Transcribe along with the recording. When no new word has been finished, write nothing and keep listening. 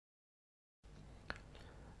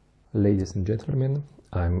Ladies and gentlemen,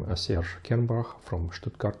 I'm Serge Kernbach from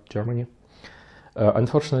Stuttgart, Germany.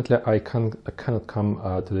 Unfortunately, I cannot come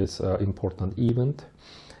to this important event.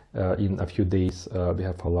 In a few days, we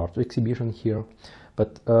have a large exhibition here,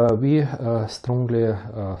 but we strongly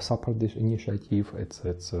support this initiative.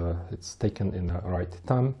 It's taken in the right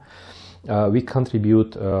time. We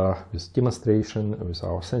contribute with demonstration, with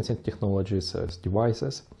our sensing technologies, with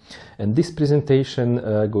devices, and this presentation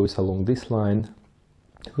goes along this line.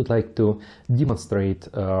 I would like to demonstrate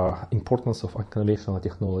importance of unconventional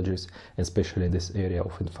technologies, especially in this area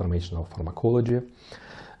of informational pharmacology,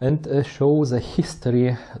 and show the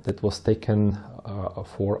history that was taken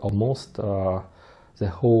for almost the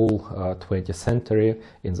whole 20th century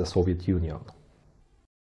in the Soviet Union.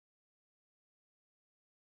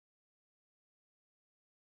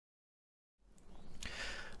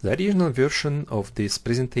 The original version of this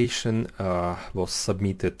presentation was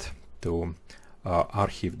submitted to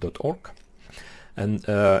archive.org, and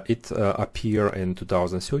it appeared in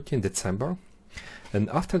 2013 December, and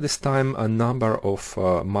after this time a number of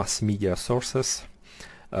mass media sources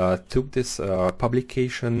took this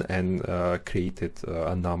publication and created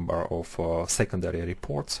a number of secondary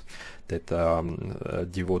reports that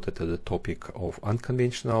devoted to the topic of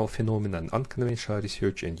unconventional phenomena and unconventional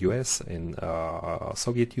research in US, in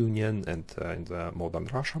Soviet Union, and in the modern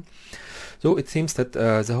Russia. So it seems that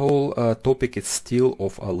the whole topic is still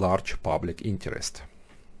of a large public interest.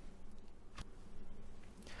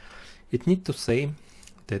 It needs to say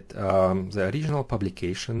that the original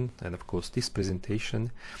publication, and of course this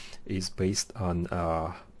presentation, is based on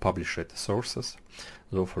published sources.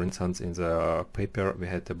 So for instance, in the paper we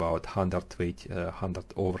had about 120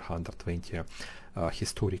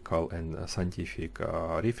 historical and scientific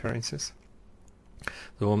references.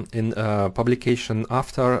 So in publication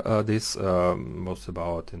after this was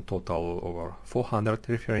about in total over 400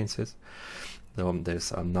 references.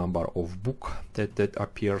 There's a number of books that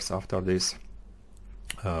appears after this.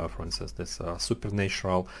 For instance, this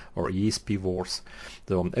supernatural or ESP wars.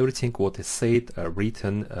 So everything what is said,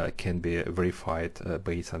 written, can be verified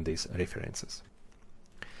based on these references.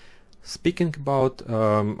 Speaking about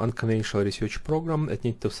unconventional research program, I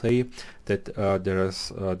need to say that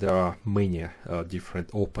there are many different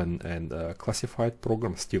open and classified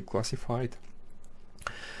programs, still classified.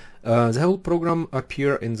 The whole program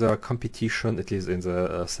appeared in the competition, at least in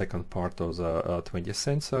the second part of the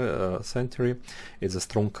 20th century. It's a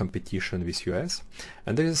strong competition with US,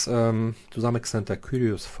 and there is to some extent a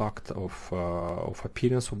curious fact of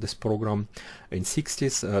appearance of this program in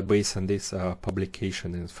 60s based on this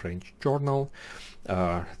publication in French journal.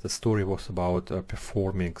 The story was about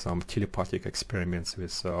performing some telepathic experiments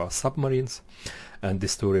with submarines, and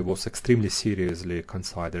this story was extremely seriously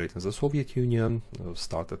considered in the Soviet Union,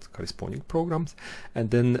 started corresponding programs,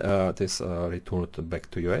 and then this returned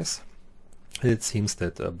back to US. It seems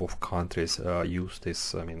that both countries use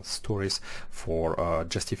these stories for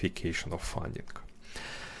justification of funding.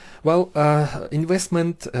 Well,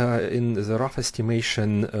 investment in the rough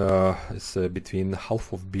estimation is between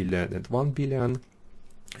 $500 million and $1 billion.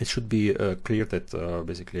 It should be clear that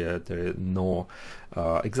basically there are no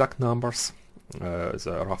exact numbers,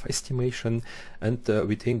 the rough estimation, and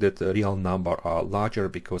we think that the real number are larger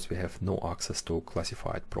because we have no access to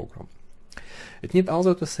classified program. It need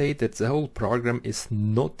also to say that the whole program is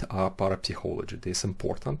not a parapsychology. This is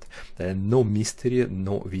important. There is no mystery,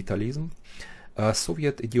 no vitalism.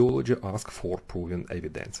 Soviet ideology asked for proven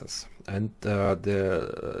evidences, and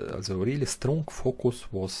the really strong focus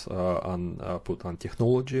was put on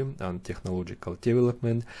technology and technological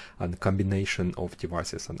development and combination of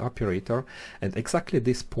devices and operator, and exactly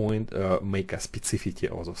this point make a specificity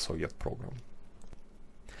of the Soviet program.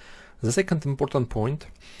 The second important point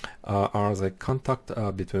are the contact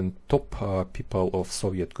between top people of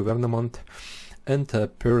Soviet government and a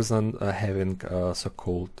person having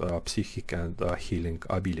so-called psychic and healing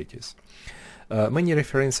abilities. Many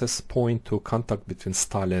references point to contact between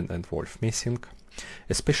Stalin and Wolf Messing.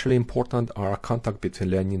 Especially important are contact between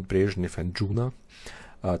Leonid Brezhnev and Juna.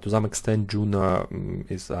 To some extent, Juna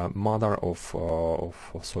is a mother of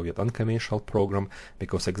Soviet unconventional program,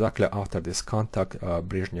 because exactly after this contact,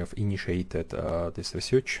 Brezhnev initiated this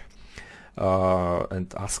research.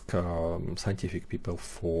 And ask scientific people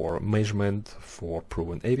for measurement, for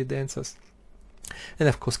proven evidences, and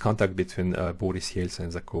of course contact between Boris Yeltsin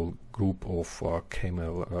and the whole group of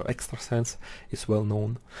Kremlin extrasens is well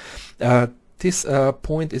known. This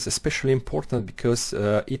point is especially important because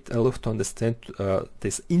it allows to understand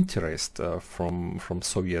this interest from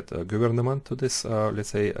Soviet government to this,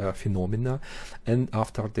 let's say, phenomena, and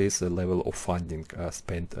after this level of funding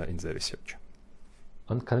spent in the research.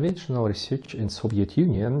 Unconventional research in Soviet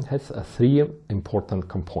Union has three important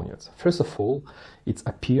components. First of all, it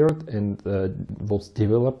appeared and was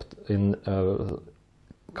developed in a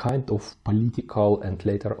kind of political and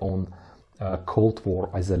later on Cold War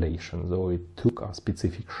isolation, so it took a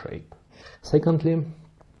specific shape. Secondly,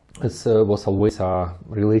 there was always a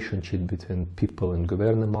relationship between people and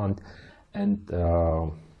government and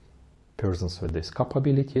persons with these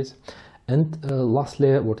capabilities. And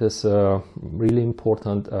lastly, what is really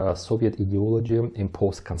important, Soviet ideology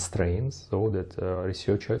imposed constraints so that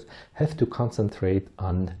researchers have to concentrate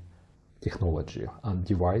on technology, on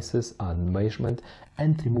devices, on measurement,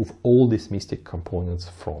 and remove all these mystic components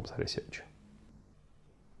from the research.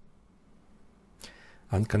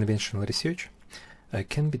 Unconventional research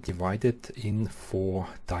can be divided in 4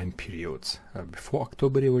 time periods. Before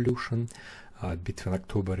October Revolution, between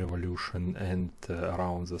October Revolution and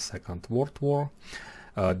around the Second World War,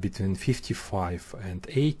 between 55 and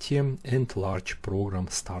 80, and large program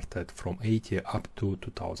started from 80 up to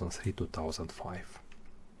 2003-2005.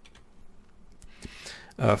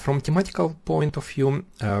 From thematical point of view,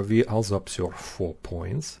 we also observe 4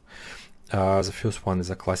 points. The first one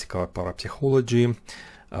is a classical parapsychology,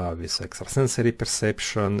 with extrasensory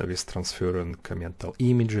perception, with transferring mental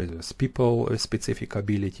images, with people with specific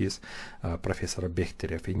abilities. Professor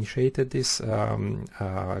Bechterev initiated this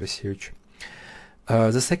research.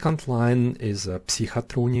 The second line is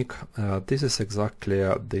psychotronic. This is exactly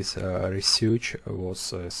this research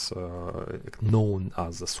was known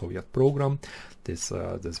as the Soviet program. This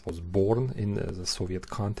was born in the Soviet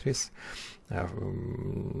countries.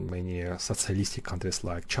 Many socialistic countries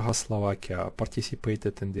like Czechoslovakia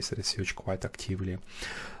participated in this research quite actively.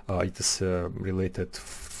 It is related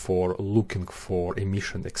for looking for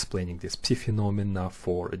emission explaining this phenomena,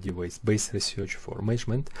 for device-based research, for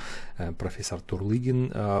measurement. Professor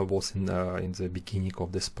Turligin was in the beginning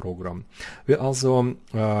of this program. We also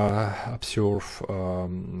observe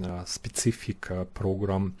a specific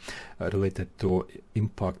program related to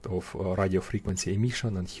impact of radio frequency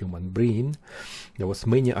emission on human brain. There was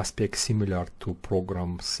many aspects similar to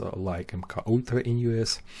programs like MK Ultra in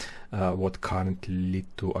US, what currently lead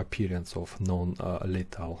to appearance of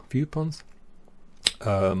non-lethal weapons.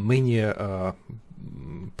 Many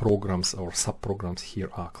programs or sub-programs here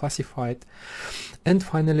are classified. And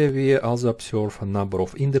finally, we also observe a number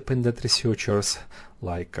of independent researchers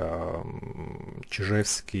like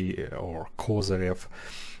Chizhevsky or Kozyrev,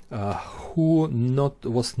 who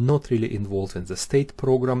was not really involved in the state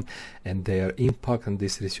program, and their impact on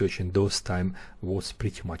this research in those time was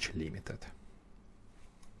pretty much limited.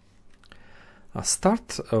 A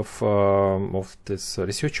start of this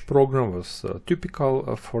research program was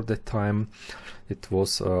typical for that time. It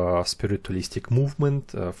was a spiritualistic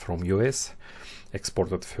movement from US,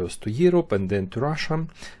 exported first to Europe and then to Russia,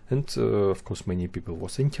 and of course many people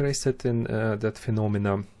was interested in that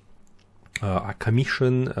phenomena. A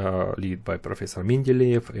commission led by Professor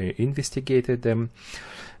Mendeleev investigated them,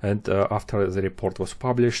 and after the report was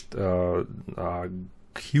published, a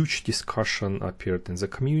huge discussion appeared in the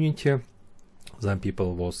community. Some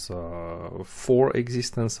people was for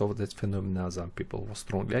existence of that phenomena, some people was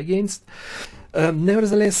strongly against.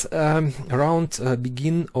 Nevertheless, around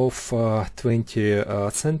begin of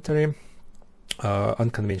 20th century,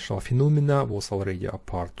 unconventional phenomena was already a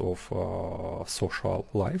part of social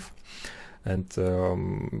life. And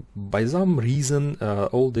by some reason,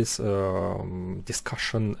 all this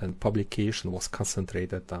discussion and publication was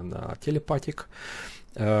concentrated on telepathic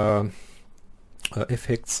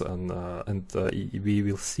effects, and we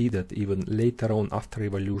will see that even later on, after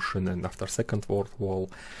Revolution and after Second World War,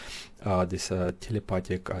 this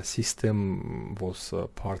telepathic system was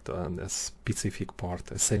part and a specific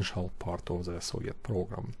part, essential part of the Soviet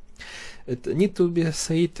program. It needs to be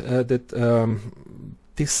said that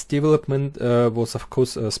this development was of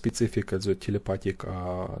course specific. The telepathic,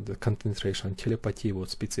 the concentration telepathy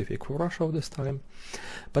was specific for Russia at this time,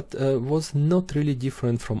 but was not really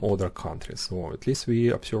different from other countries. So at least we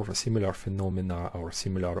observe a similar phenomena or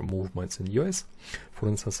similar movements in US. For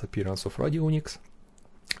instance, appearance of radionics.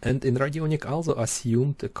 And in radionic also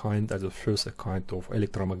assumed a kind of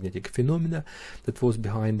electromagnetic phenomena that was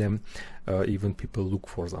behind them. Even people look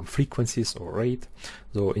for some frequencies or rate.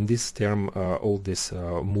 So in this term, all these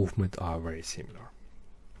movements are very similar.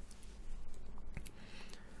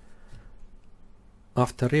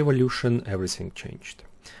 After revolution, everything changed.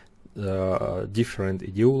 Different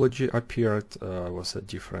ideology appeared, was a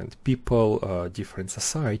different people, different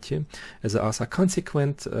society. As a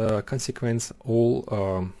consequence,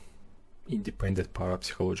 all independent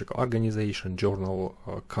parapsychological organization, journal,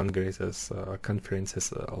 congresses,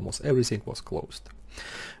 conferences, almost everything was closed.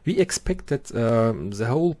 We expected the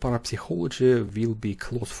whole parapsychology will be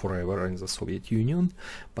closed forever in the Soviet Union,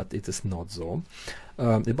 but it is not so.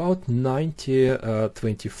 About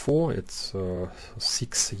 1924, it's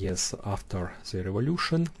 6 years after the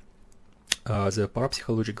revolution, the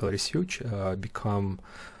parapsychological research became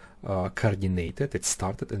coordinated. It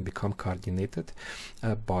started and became coordinated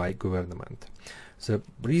by government. The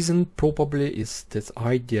reason probably is this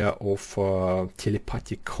idea of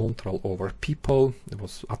telepathic control over people. It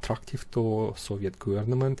was attractive to Soviet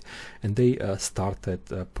government, and they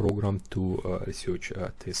started a program to research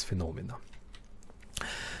this phenomena.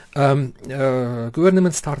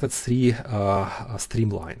 Government started three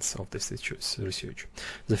streamlines of this research.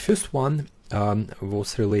 The first one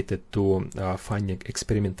was related to finding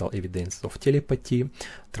experimental evidence of telepathy,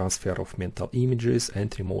 transfer of mental images,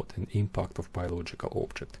 and remote and impact of biological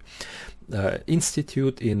object.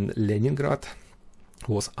 Institute in Leningrad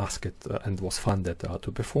was asked and was funded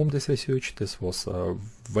to perform this research. This was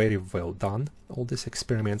very well done, all these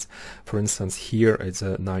experiments. For instance, here it's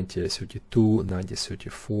 1932,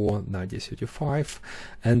 1934, 1935,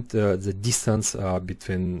 and the distance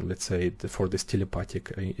between, let's say, for this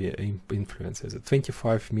telepathic influence is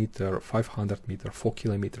 25 meter, 500 meter, 4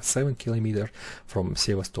 kilometers, 7 kilometers from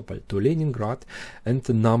Sevastopol to Leningrad, and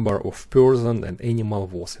the number of person and animal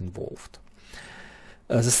was involved.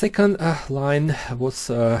 The second line was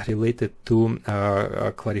related to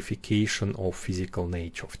clarification of physical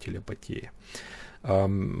nature of telepathy.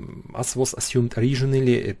 As was assumed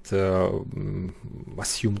originally, it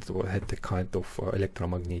assumed it had a kind of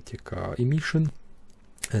electromagnetic emission,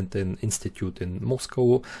 and an institute in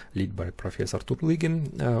Moscow, led by Professor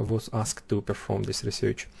Turligin, was asked to perform this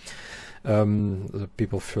research. The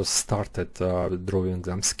people first started drawing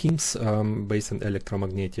some schemes based on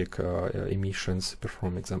electromagnetic emissions,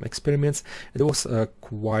 performing some experiments. It was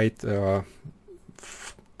quite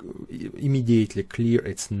immediately clear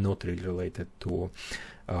it's not really related to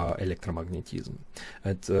electromagnetism.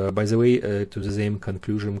 And by the way, to the same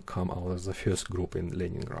conclusion come out of the first group in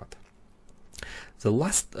Leningrad. The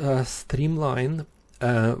last streamline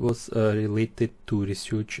was related to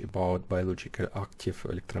research about biologically active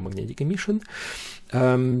electromagnetic emission.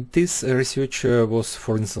 This research was,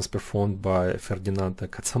 for instance, performed by Ferdinand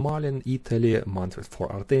Katsamalin, Italy, Manfred von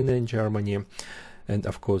Ardenne in Germany, and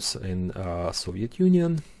of course in Soviet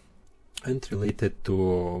Union, and related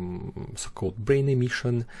to so-called brain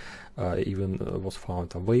emission. Even was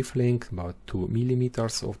found a wavelength about 2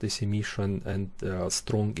 millimeters of this emission, and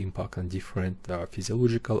strong impact on different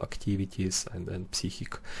physiological activities and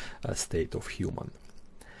psychic state of human.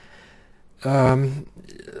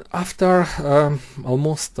 After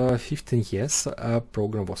almost 15 years,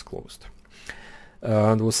 program was closed.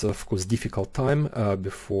 It was of course difficult time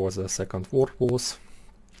before the Second World War.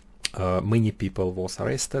 Many people was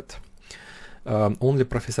arrested. Only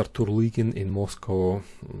Professor Turligin in Moscow,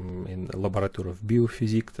 in Laboratory of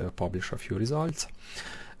Biophysics, published a few results.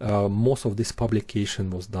 Most of this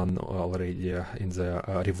publication was done already in the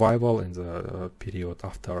revival in the period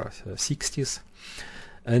after 60s.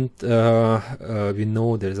 And we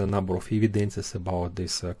know there is a number of evidences about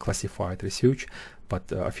this classified research,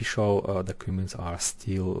 but official documents are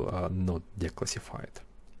still not declassified.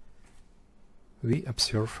 We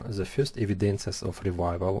observe the first evidences of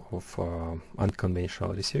revival of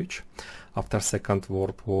unconventional research after Second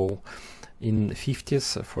World War. In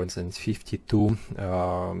 50s, for instance, 52,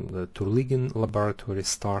 the Turligin laboratory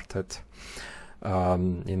started.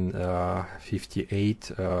 In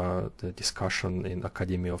 58, the discussion in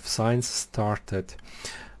Academy of Science started.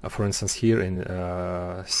 For instance, here in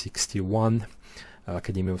 61,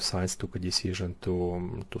 Academy of Science took a decision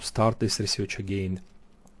to start this research again.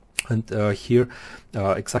 And here,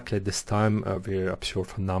 exactly at this time, we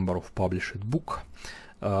observe a number of published books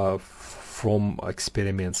from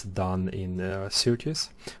experiments done in 30s.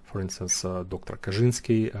 For instance, Dr.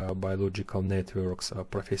 Kaczynski, Biological Networks,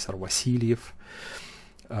 Professor Vasiliev.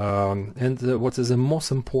 And what is the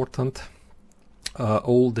most important,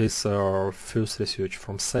 all this first research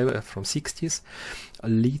from 60s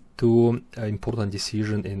lead to an important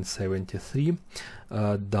decision in 73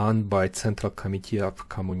 done by Central Committee of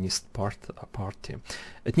Communist Party.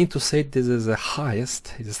 I need to say this is the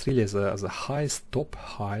highest, it is really the highest, top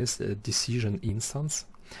highest decision instance,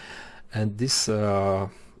 and this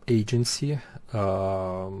agency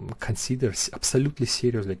considers, absolutely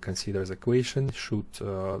seriously considers the question, should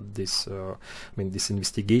this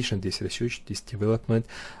investigation, this research, this development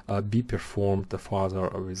be performed further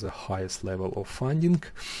with the highest level of funding.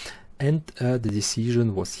 And the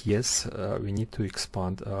decision was, yes, we need to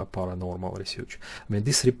expand paranormal research. I mean,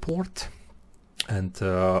 this report and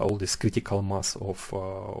all this critical mass of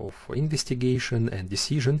investigation and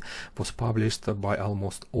decision was published by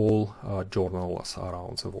almost all journals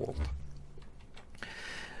around the world.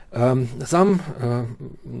 Some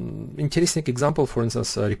interesting example, for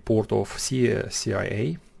instance, a report of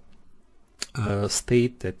CIA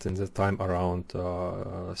state that in the time around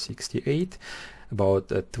 68,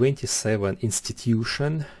 about 27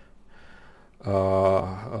 institutions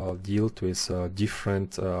dealt with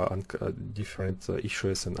different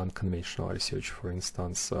issues in unconventional research. For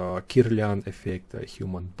instance, Kirlian effect,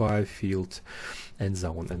 human biofield, and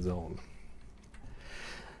so on and so on.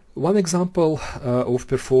 One example of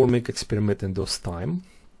performing experiment in those time,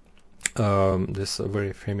 this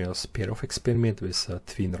very famous pair of experiment with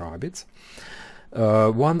twin rabbits.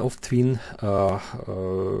 One of twin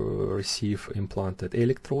received implanted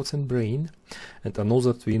electrodes in brain, and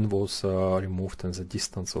another twin was removed in the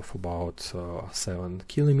distance of about 7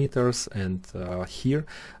 kilometers. And here,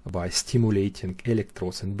 by stimulating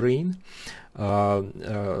electrodes in brain,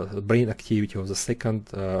 brain activity of the second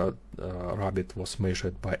rabbit was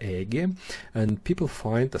measured by EEG, and people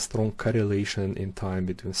find a strong correlation in time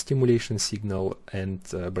between stimulation signal and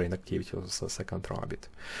brain activity of the second rabbit.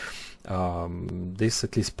 This,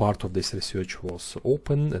 at least part of this research, was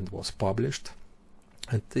open and was published,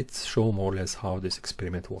 and it shows more or less how this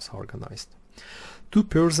experiment was organized. Two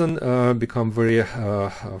persons become very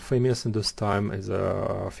famous in this time as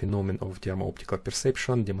a phenomenon of dermo-optical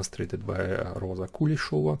perception demonstrated by Rosa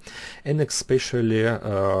Kuleshova, and especially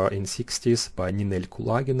in 60s by Ninel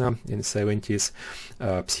Kulagina, in 70s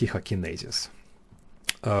psychokinesis.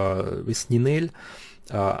 With Ninel,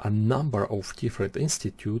 a number of different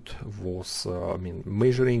institutes was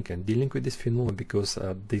measuring and dealing with this phenomenon because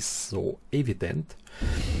this is so evident.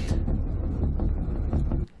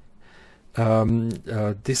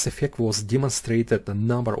 This effect was demonstrated a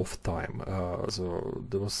number of times. So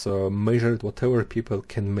there was measured whatever people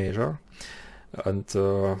can measure, and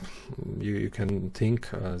you can think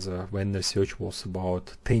when research was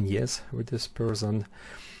about 10 years with this person,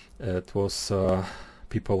 it was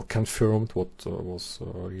people confirmed what was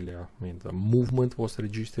really, the movement was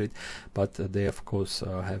registered, but they of course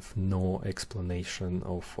have no explanation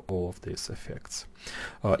of all of these effects.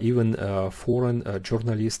 Even foreign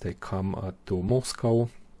journalists, they come to Moscow,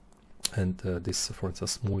 and this, for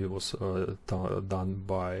instance, movie was done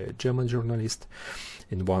by a German journalist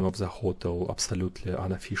in one of the hotel, absolutely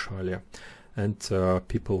unofficially. And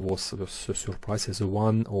people was surprised as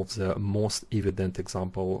one of the most evident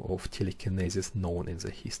example of telekinesis known in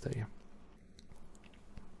the history.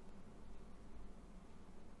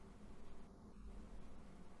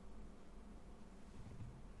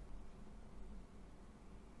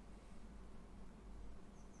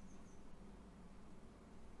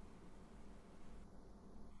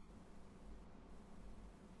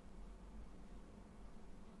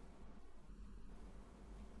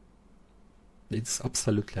 It's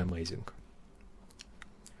absolutely amazing.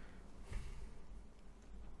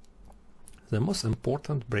 The most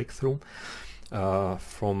important breakthrough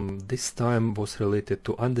from this time was related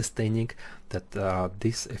to understanding that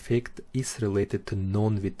this effect is related to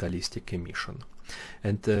non-vitalistic emission.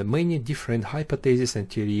 And many different hypotheses and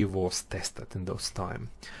theory was tested in those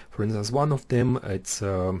time. For instance, one of them, it's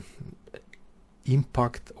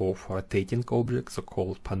impact of rotating objects,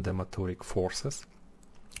 so-called pandematoric forces,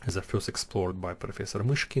 as first explored by Professor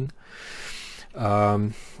Myshkin.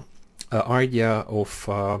 Idea of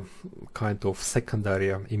kind of secondary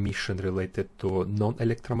emission related to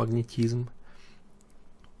non-electromagnetism,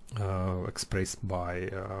 expressed by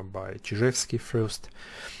Chizhevsky first,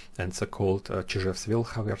 and so-called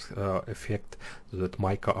Chizhevsky-Welhaver effect, that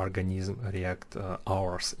microorganisms react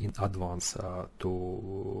hours in advance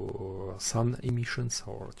to sun emissions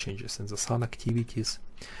or changes in the sun activities.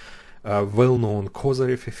 Well-known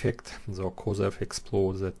Kozyrev effect. The Kozyrev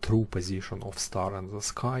explores the true position of star in the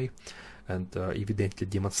sky, and evidently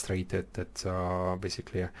demonstrated that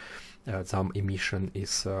basically some emission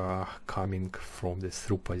is coming from the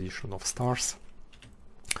true position of stars.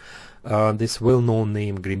 This well-known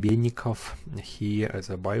name Grebennikov, he as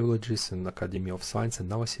a biologist in the Academy of Science in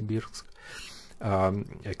Novosibirsk,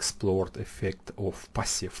 explored effect of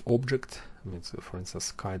passive object, means for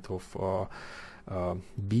instance kind of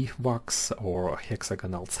beeswax or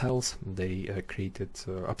hexagonal cells. They created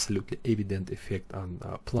absolutely evident effect on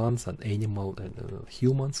plants and animals and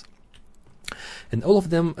humans. And all of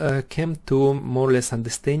them came to more or less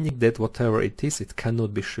understanding that whatever it is, it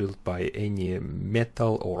cannot be shielded by any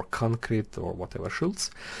metal or concrete or whatever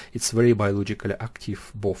shields. It's very biologically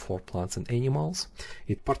active both for plants and animals.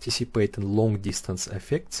 It participates in long distance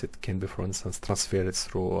effects. It can be, for instance, transferred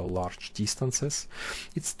through large distances.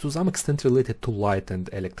 It's to some extent related to light and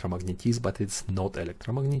electromagnetism, but it's not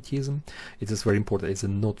electromagnetism. It is very important. It's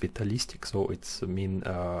not vitalistic, so it's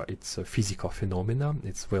it's a physical phenomena.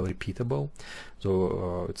 It's well repeatable.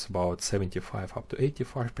 So it's about 75 up to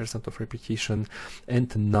 85% of repetition,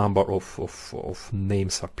 and a number of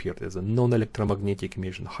names appeared as a non-electromagnetic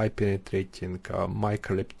emission, high penetrating,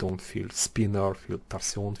 microlepton field, spinor field,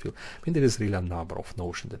 torsion field. I mean, there is really a number of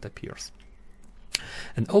notions that appears.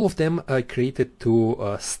 And all of them created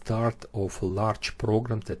to start of a large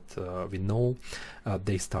program that we know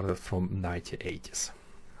they started from 1980s.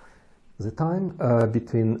 The time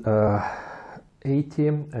between 80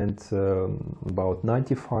 and about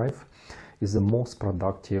 95 is the most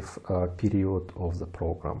productive period of the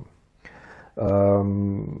program.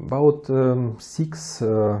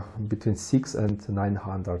 Between 6 and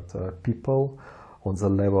 900 people on the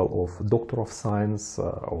level of Doctor of Science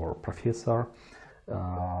or Professor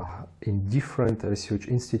in different research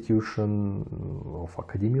institutions of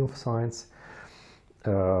Academy of Science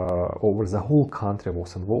over the whole country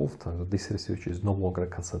was involved. This research is no longer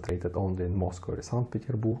concentrated only in Moscow or St.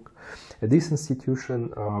 Petersburg. At this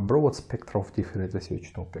institution, a broad spectrum of different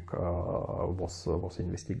research topics was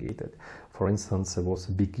investigated. For instance, it was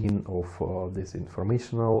the beginning of this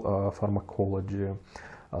informational pharmacology,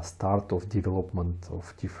 a start of development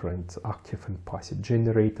of different active and passive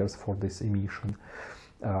generators for this emission,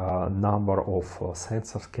 number of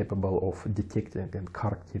sensors capable of detecting and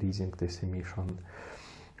characterizing this emission.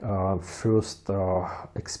 First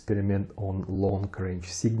experiment on long-range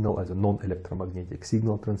signal as a non-electromagnetic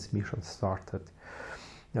signal transmission started.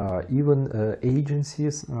 Even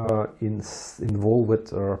agencies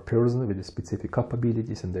involved persons with specific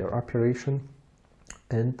capabilities in their operation,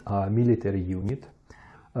 and a military unit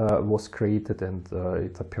was created, and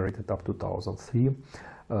it operated up to 2003,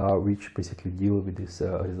 which basically deal with these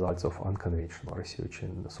results of unconventional research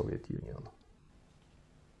in the Soviet Union.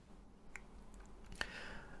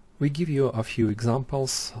 We give you a few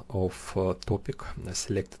examples of topic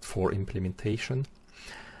selected for implementation.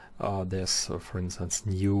 There's, for instance,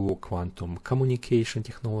 new quantum communication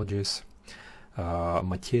technologies,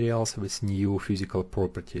 materials with new physical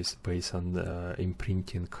properties based on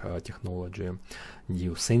imprinting technology,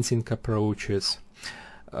 new sensing approaches.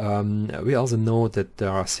 We also know that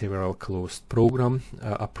there are several closed programs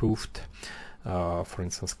approved, for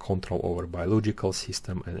instance, control over biological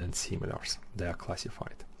system and similars. They are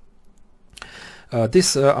classified.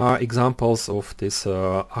 These are examples of these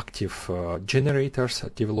active generators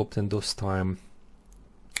developed in those time.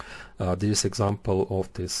 This example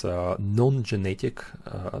of this non-genetic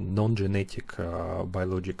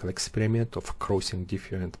biological experiment of crossing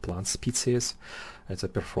different plant species. It's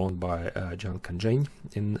performed by John Conjane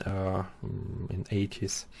in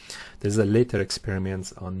 80s. There's a later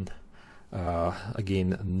experiments on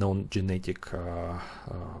again non-genetic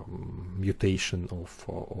mutation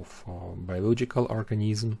of biological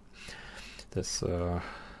organism. That's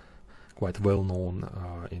quite well known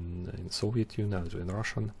in Soviet Union, also in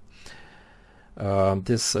Russian.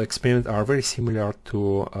 These experiments are very similar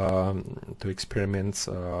to experiments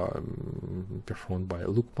performed by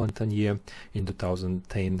Luc Montagnier in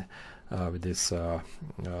 2010 with this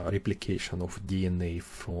replication of DNA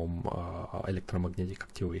from electromagnetic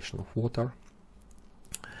activation of water.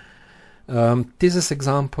 This is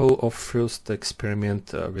example of first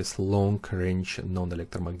experiment with long-range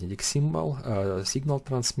non-electromagnetic signal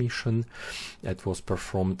transmission. It was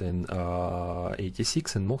performed in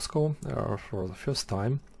 86 in Moscow for the first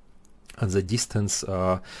time, and the distance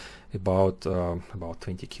about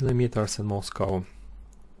 20 kilometers in Moscow.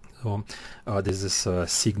 So this is a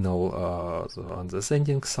signal on the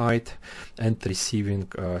sending side, and receiving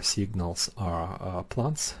signals are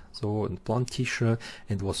plants, so in plant tissue,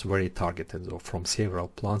 and was very targeted. So from several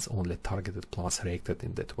plants, only targeted plants reacted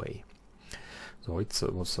in that way. So it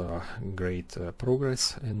was a great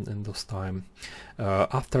progress in those time.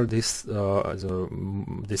 After this,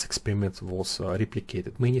 this experiment was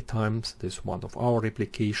replicated many times. This is one of our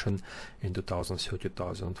replication in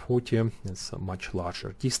 2030-2040. It's a much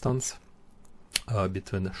larger distance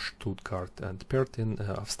between Stuttgart and Perth in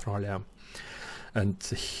Australia. And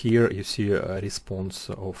here you see a response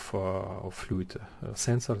of fluid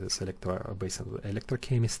sensor. This based on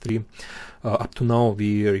electrochemistry. Up to now,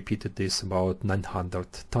 we repeated this about 900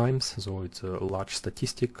 times, so it's a large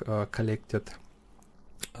statistic collected.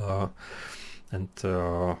 Well,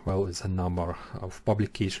 it's a number of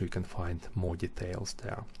publications. You can find more details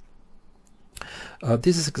there.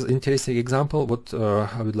 This is an interesting example. What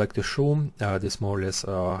I would like to show, this more or less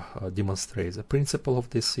demonstrates the principle of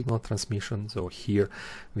this signal transmission. So here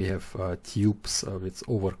we have tubes with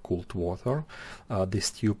overcooled water.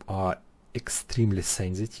 These tubes are extremely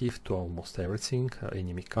sensitive to almost everything,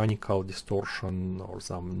 any mechanical distortion or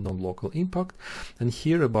some non-local impact. And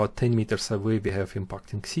here, about 10 meters away, we have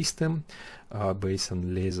impacting system based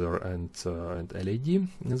on laser and LED.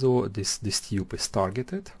 So this tube is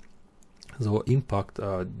targeted. So impact,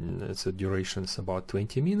 its duration is about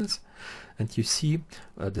 20 minutes, and you see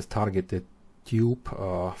the targeted tube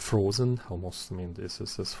frozen almost. I mean, this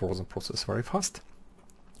frozen process very fast.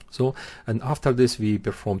 So, and after this we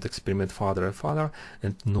performed experiment further and further,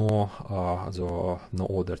 and no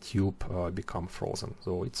other tube become frozen.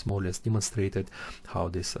 So it's more or less demonstrated how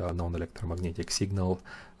this non-electromagnetic signal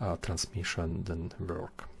transmission then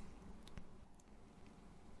work.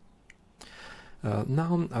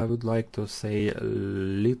 Now I would like to say a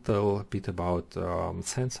little bit about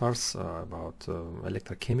sensors, about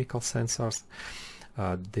electrochemical sensors.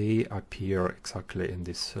 They appear exactly in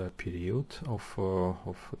this period of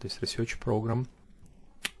this research program.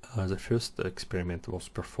 The first experiment was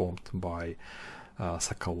performed by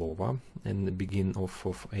Sokolova in the beginning of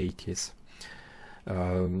 80s.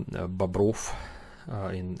 Bobrov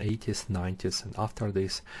in 80s, 90s, and after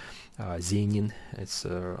this, Zenin is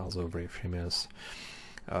also very famous.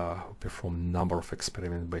 Who performed a number of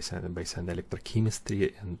experiments based on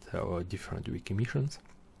electrochemistry and different weak emissions.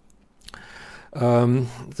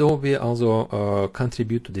 So we also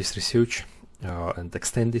contribute to this research and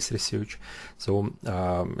extend this research. So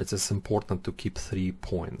it is important to keep 3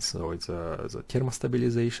 points. So it's the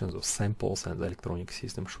thermostabilization, so samples and the electronic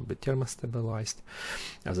system should be thermostabilized.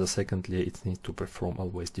 Secondly, it needs to perform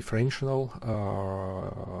always differential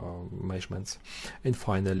measurements. And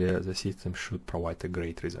finally, the system should provide a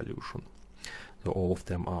great resolution. So all of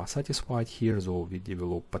them are satisfied here. So we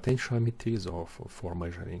develop potentiometers for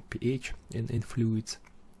measuring pH in fluids.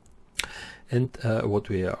 And what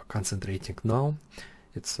we are concentrating now,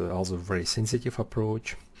 it's also a very sensitive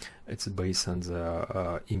approach. It's based on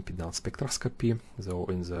the impedance spectroscopy. So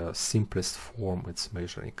in the simplest form, it's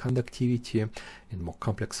measuring conductivity. In more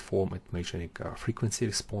complex form, it's measuring frequency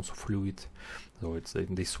response of fluid. So it's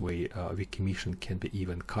in this way, weak emission can be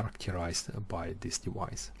even characterized by this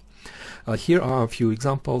device. Here are a few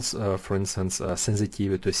examples. For instance,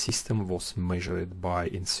 sensitivity to a system was measured by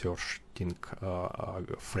inserting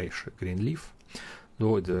fresh green leaf.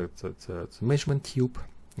 So the measurement tube,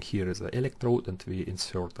 here is the electrode, and we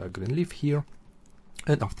insert a green leaf here,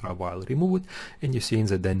 and after a while remove it, and you see in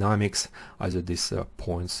the dynamics either these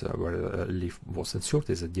points where the leaf was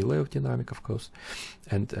inserted is a delay of dynamic, of course,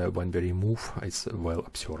 and when we remove, it's well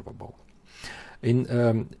observable. In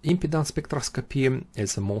impedance spectroscopy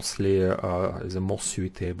is mostly the most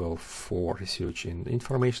suitable for research in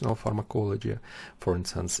informational pharmacology. For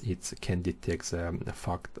instance, it can detect the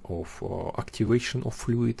fact of activation of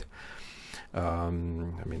fluid. I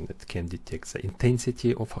mean, it can detect the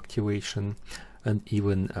intensity of activation, and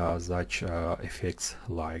even such effects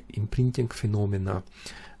like imprinting phenomena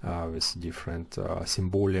with different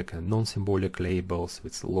symbolic and non-symbolic labels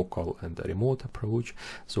with local and remote approach.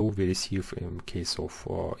 So we receive, in case of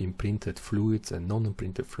imprinted fluids and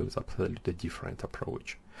non-imprinted fluids, absolutely different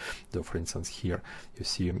approach. So for instance, here you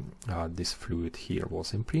see this fluid here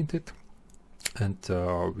was imprinted, and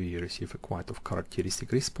we receive a quite of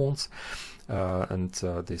characteristic response, and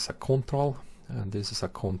there's a control, and this is a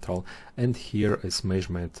control, and here is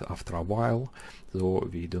measurement after a while. So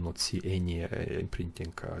we do not see any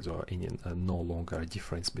imprinting, so any no longer a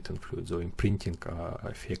difference between fluids. So imprinting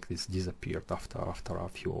effect is disappeared after a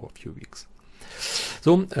few weeks.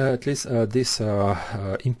 So at least this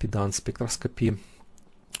impedance spectroscopy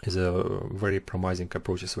is a very promising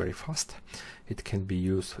approach. It's very fast. It can be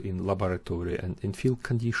used in laboratory and in field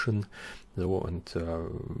condition. So, and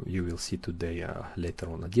you will see today later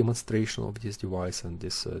on a demonstration of this device and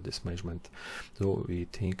this measurement. So we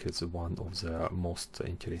think it's one of the most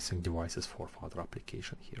interesting devices for further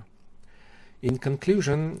application here. In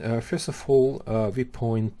conclusion, first of all, we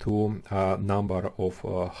point to a number of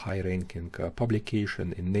high-ranking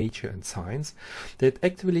publications in Nature and Science that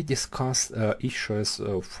actively discuss issues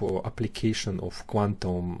of application of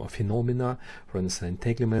quantum phenomena, for instance,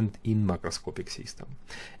 entanglement in macroscopic system.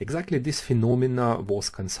 Exactly this phenomena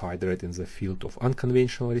was considered in the field of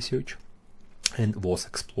unconventional research and was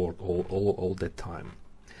explored all that time.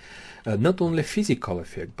 not only physical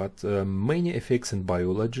effect, but many effects in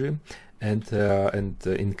biology and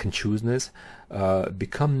in consciousness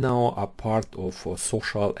become now a part of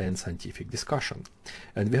social and scientific discussion.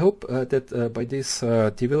 And we hope that by this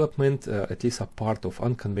development, at least a part of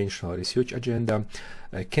unconventional research agenda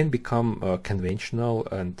can become conventional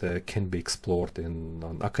and can be explored in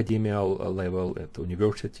an academic level at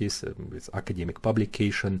universities with academic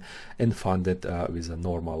publication and funded with a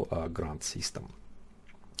normal grant system.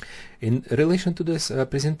 In relation to this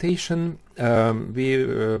presentation, we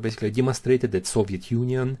basically demonstrated that Soviet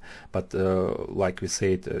Union, but like we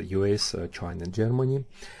said, US, China and Germany,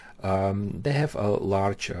 they have a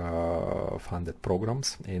large funded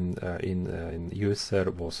programs. In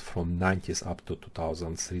USSR was from 90s up to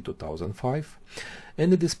 2003-2005,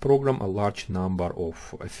 and in this program a large number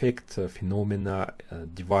of effect phenomena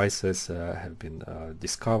devices have been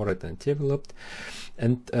discovered and developed,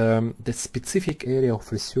 and the specific area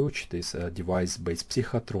of research, this device-based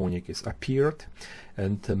psychotronics, appeared,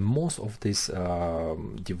 and most of these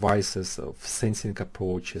devices of sensing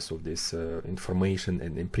approaches of this information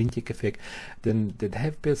and imprinting effect then that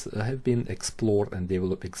have been explored and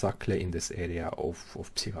developed exactly in this area of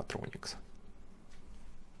psychotronics.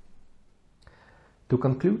 To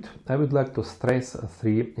conclude, I would like to stress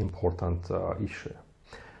three important issues.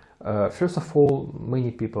 First of all,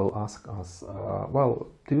 many people ask us, well,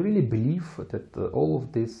 do you really believe that all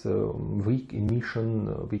of this weak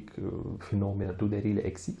emission, weak phenomena, do they really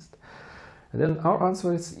exist? And then our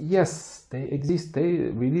answer is yes, they exist.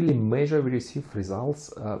 We really measure, we receive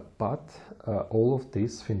results, but all of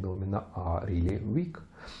these phenomena are really weak.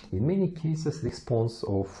 In many cases, response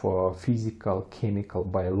of physical, chemical,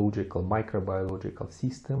 biological, microbiological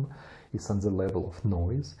system is on the level of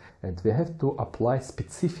noise, and we have to apply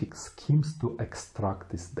specific schemes to extract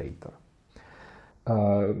this data.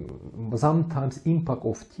 Sometimes impact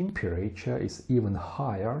of temperature is even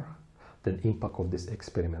higher than impact of these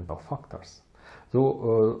experimental factors.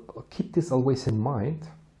 So keep this always in mind,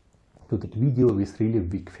 so that we deal with really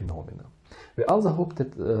weak phenomena. We also hope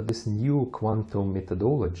that this new quantum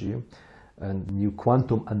methodology and new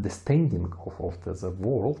quantum understanding of the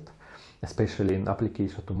world, especially in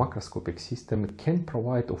application to macroscopic system, can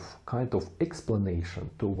provide kind of explanation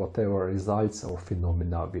to whatever results or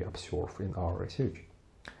phenomena we observe in our research.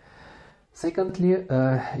 Secondly,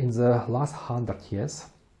 in the last 100 years,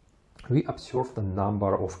 we observed a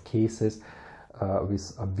number of cases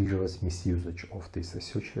with a vigorous misusage of these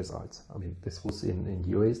research results. I mean, this was in the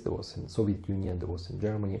US, there was in Soviet Union, there was in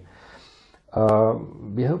Germany.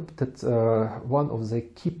 We hope that one of the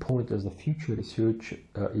key points of the future research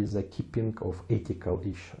is the keeping of ethical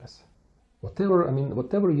issues.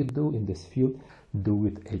 Whatever you do in this field, do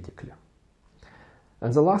it ethically.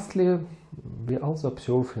 And lastly, we also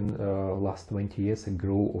observe in last 20 years a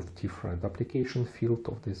growth of different application field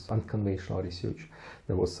of this unconventional research.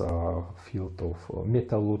 There was a field of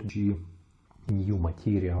metallurgy, new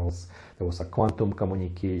materials, there was a quantum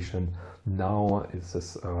communication, now it's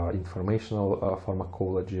this informational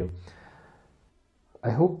pharmacology. I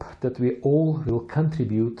hope that we all will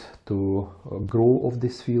contribute to growth of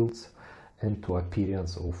these fields and to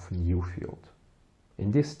appearance of new field.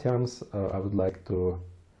 In these terms, I would like to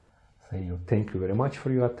say thank you very much for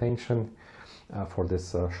your attention for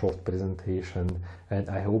this short presentation, and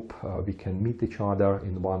I hope we can meet each other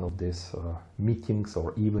in one of these meetings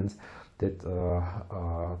or events that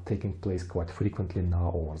are taking place quite frequently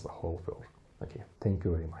now over the whole world. Okay, thank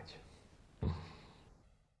you very much.